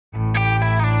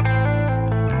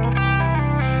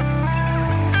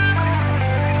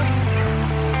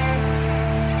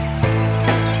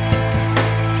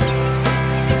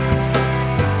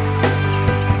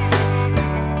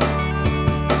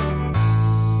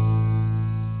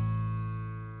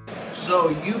So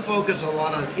you focus a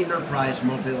lot on enterprise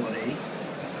mobility,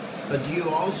 but do you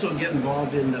also get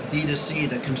involved in the B2C,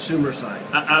 the consumer side?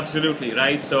 Absolutely,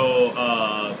 right?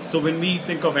 So when we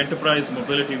think of enterprise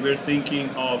mobility, we're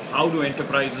thinking of how do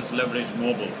enterprises leverage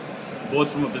mobile, both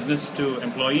from a business to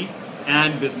employee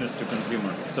and business to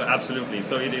consumer. So absolutely,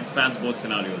 so it spans both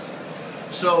scenarios.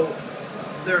 So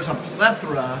there's a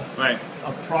plethora Right.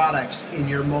 of products in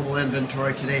your mobile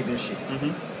inventory today, Vishy.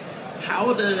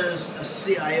 How does a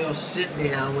CIO sit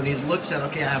down when he looks at,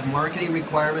 okay, I have marketing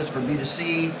requirements for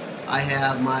B2C, I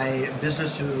have my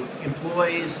business to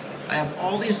employees, I have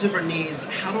all these different needs.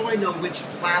 How do I know which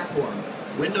platform?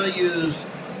 When do I use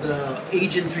the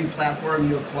agentry platform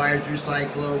you acquired through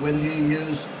Cyclo? When do you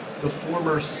use the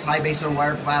former Sybase on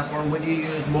Wire platform? When do you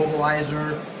use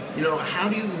Mobilizer? You know, how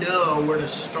do you know where to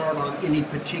start on any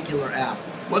particular app?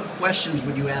 What questions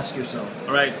would you ask yourself?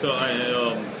 All right,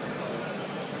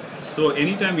 so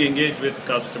anytime we engage with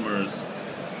customers,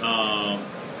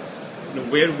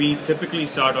 where we typically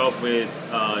start off with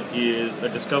is a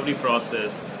discovery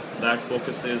process that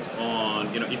focuses on,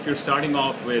 if you're starting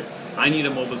off with, I need a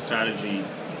mobile strategy,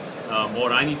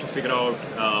 or I need to figure out,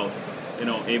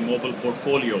 a mobile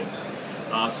portfolio.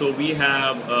 So we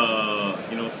have,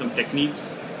 some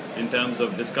techniques in terms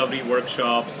of discovery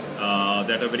workshops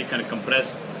that are very kind of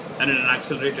compressed and in an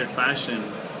accelerated fashion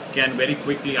can very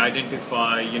quickly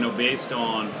identify, based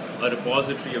on a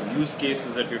repository of use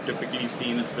cases that we've typically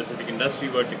seen in specific industry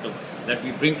verticals that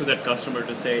we bring to that customer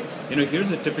to say,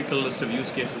 here's a typical list of use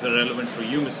cases that are relevant for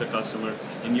you, Mr. Customer,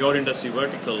 in your industry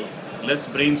vertical. Let's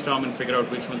brainstorm and figure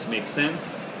out which ones make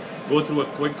sense. Go through a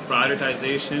quick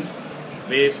prioritization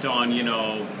based on,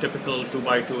 typical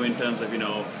 2x2 in terms of,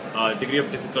 degree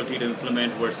of difficulty to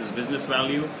implement versus business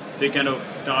value. So you kind of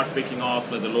start picking off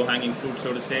the low-hanging fruit,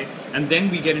 so to say. And then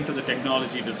we get into the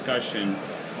technology discussion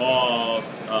of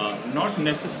not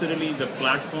necessarily the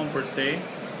platform per se,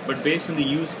 but based on the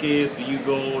use case, do you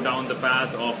go down the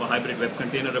path of a hybrid web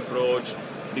container approach?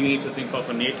 Do you need to think of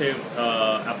a native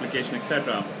application,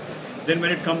 etc.? Then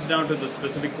when it comes down to the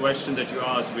specific question that you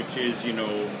asked, which is,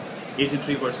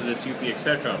 agentry versus SUP,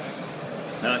 etc.,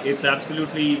 it's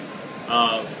absolutely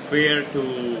fair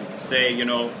to say,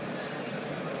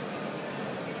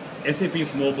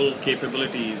 SAP's mobile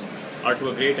capabilities are to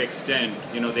a great extent,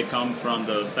 they come from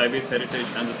the Sybase heritage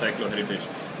and the Cyclo heritage,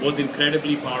 both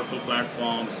incredibly powerful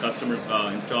platforms, customer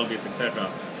install base, etc.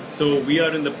 So we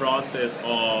are in the process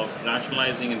of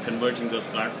rationalizing and converging those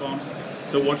platforms.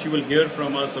 So what you will hear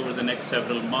from us over the next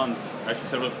several months, actually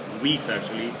several weeks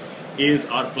actually, is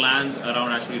our plans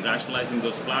around actually rationalizing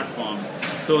those platforms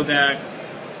so that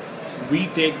we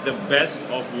take the best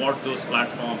of what those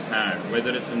platforms had,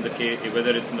 whether it's in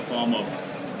the form of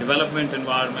development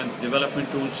environments,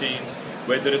 development tool chains,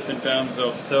 whether it's in terms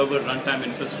of server runtime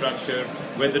infrastructure,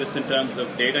 whether it's in terms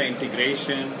of data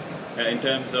integration, in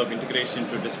terms of integration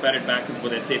to disparate backends,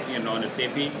 both SAP and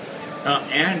non-SAP,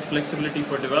 and flexibility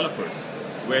for developers,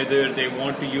 whether they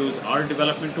want to use our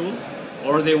development tools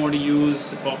or they want to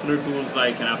use popular tools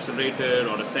like an Accelerator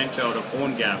or a Sencha or a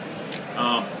PhoneGap.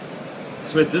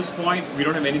 So at this point, we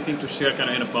don't have anything to share kind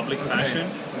of in a public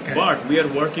fashion, but we are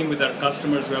working with our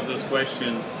customers who have those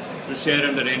questions to share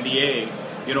under NDA,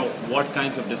 what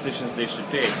kinds of decisions they should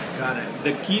take. Got it.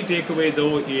 The key takeaway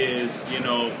though is,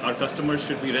 our customers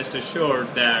should be rest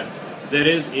assured that there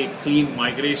is a clean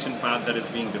migration path that is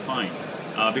being defined.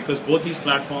 Because both these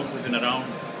platforms have been around,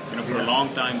 for a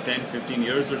long time, 10, 15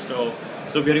 years or so.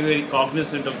 So very, very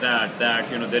cognizant of that,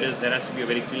 there has to be a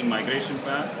very clean migration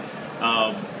path.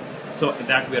 So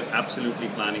that we are absolutely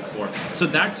planning for. So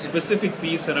that specific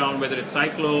piece around whether it's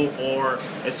Cyclo or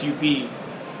SUP,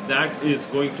 that is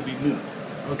going to be moved.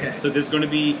 Okay. So there's going to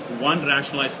be one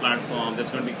rationalized platform that's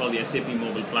going to be called the SAP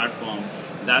Mobile Platform.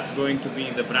 That's going to be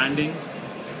the branding,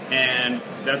 and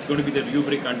that's going to be the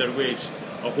rubric under which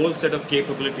a whole set of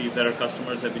capabilities that our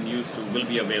customers have been used to will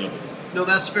be available. No,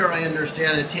 that's fair. I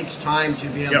understand it takes time to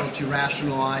be able to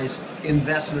rationalize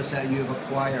investments that you've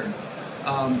acquired.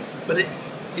 But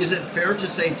is it fair to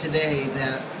say today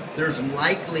that there's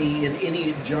likely in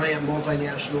any giant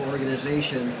multinational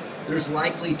organization, there's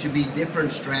likely to be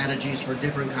different strategies for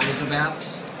different kinds of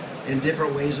apps and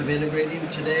different ways of integrating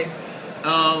today?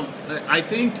 I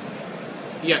think,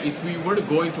 if we were to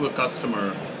go into a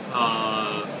customer,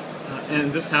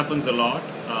 and this happens a lot,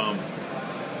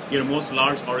 most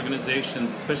large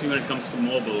organizations, especially when it comes to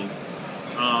mobile,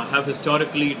 have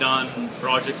historically done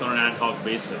projects on an ad hoc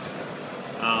basis.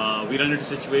 We run into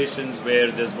situations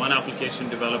where there's one application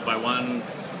developed by one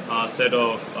set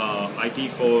of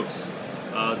IT folks.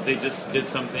 They just did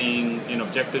something in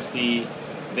Objective-C.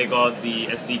 They got the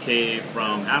SDK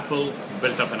from Apple,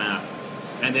 built up an app.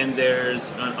 and then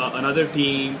there's another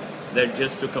team that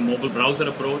just took a mobile browser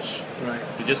approach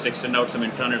to just extend out some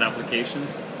intranet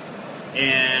applications.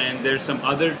 And there's some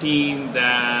other team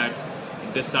that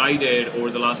decided over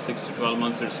the last 6 to 12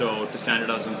 months or so to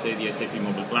standardize on, say, the SAP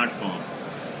mobile platform.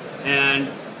 And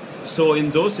so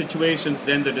in those situations,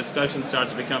 then the discussion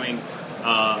starts becoming,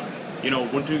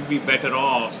 wouldn't we be better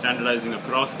off standardizing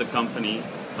across the company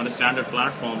on a standard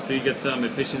platform so you get some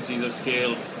efficiencies of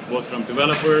scale, both from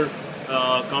developer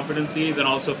competencies and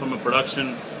also from a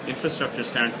production infrastructure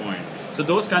standpoint. So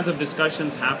those kinds of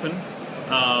discussions happen.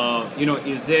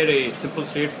 Is there a simple,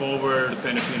 straightforward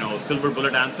kind of, silver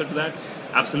bullet answer to that?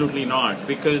 Absolutely not,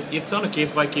 because it's on a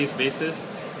case-by-case basis.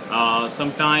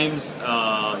 Sometimes,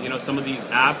 some of these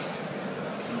apps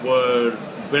were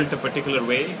built a particular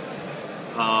way.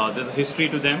 There's a history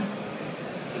to them.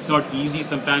 It's not easy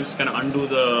sometimes to kind of undo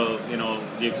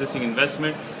the existing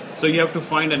investment. So you have to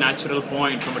find a natural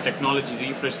point from a technology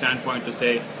refresh standpoint to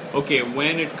say, okay,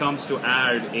 when it comes to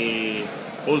add a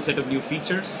whole set of new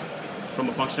features from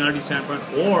a functionality standpoint,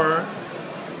 or,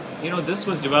 this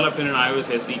was developed in an iOS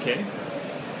SDK.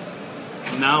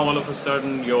 Now all of a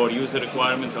sudden your user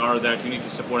requirements are that you need to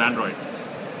support Android.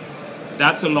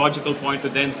 That's a logical point to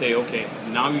then say, okay,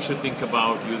 now you should think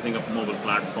about using a mobile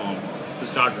platform to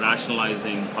start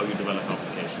rationalizing how you develop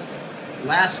applications.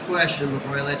 Last question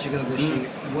before I let you go, Vishy.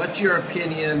 What's your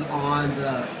opinion on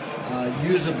the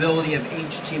usability of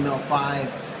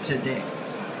HTML5 today?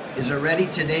 Is it ready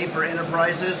today for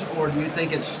enterprises, or do you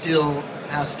think it still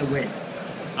has to wait?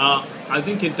 I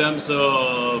think in terms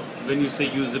of when you say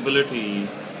usability,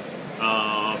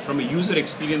 from a user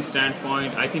experience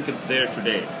standpoint, I think it's there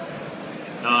today.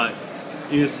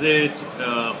 Is it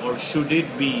or should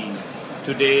it be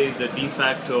today the de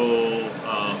facto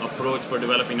approach for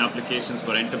developing applications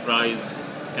for enterprise,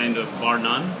 kind of bar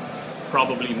none?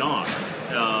 Probably not.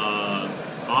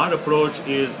 Our approach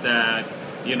is that,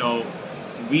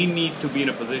 we need to be in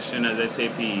a position as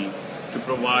SAP to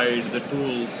provide the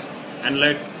tools and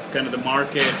let kind of the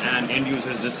market and end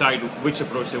users decide which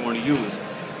approach they want to use.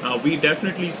 We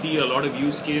definitely see a lot of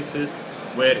use cases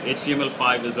where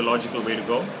HTML5 is the logical way to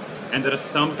go. And there are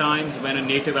some times when a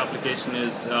native application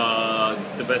is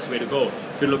the best way to go.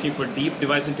 If you're looking for deep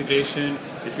device integration,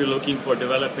 if you're looking for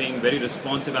developing very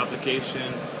responsive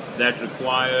applications that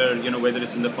require, whether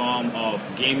it's in the form of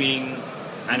gaming,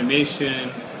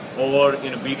 animation, or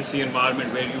in a B2C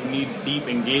environment where you need deep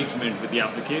engagement with the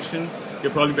application, you're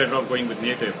probably better off going with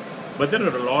native. But there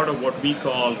are a lot of what we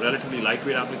call relatively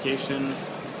lightweight applications,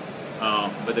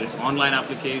 whether it's online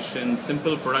applications,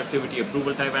 simple productivity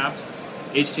approval type apps.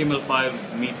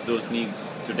 HTML5 meets those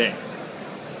needs today.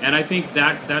 And I think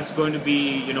that's going to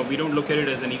be, we don't look at it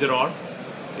as an either or,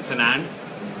 it's an and.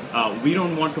 We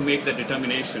don't want to make that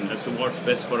determination as to what's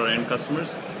best for our end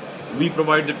customers. We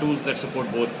provide the tools that support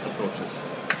both approaches.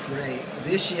 Great.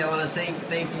 Vishy, I want to say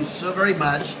thank you so very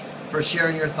much for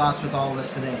sharing your thoughts with all of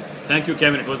us today. Thank you,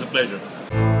 Kevin. It was a pleasure.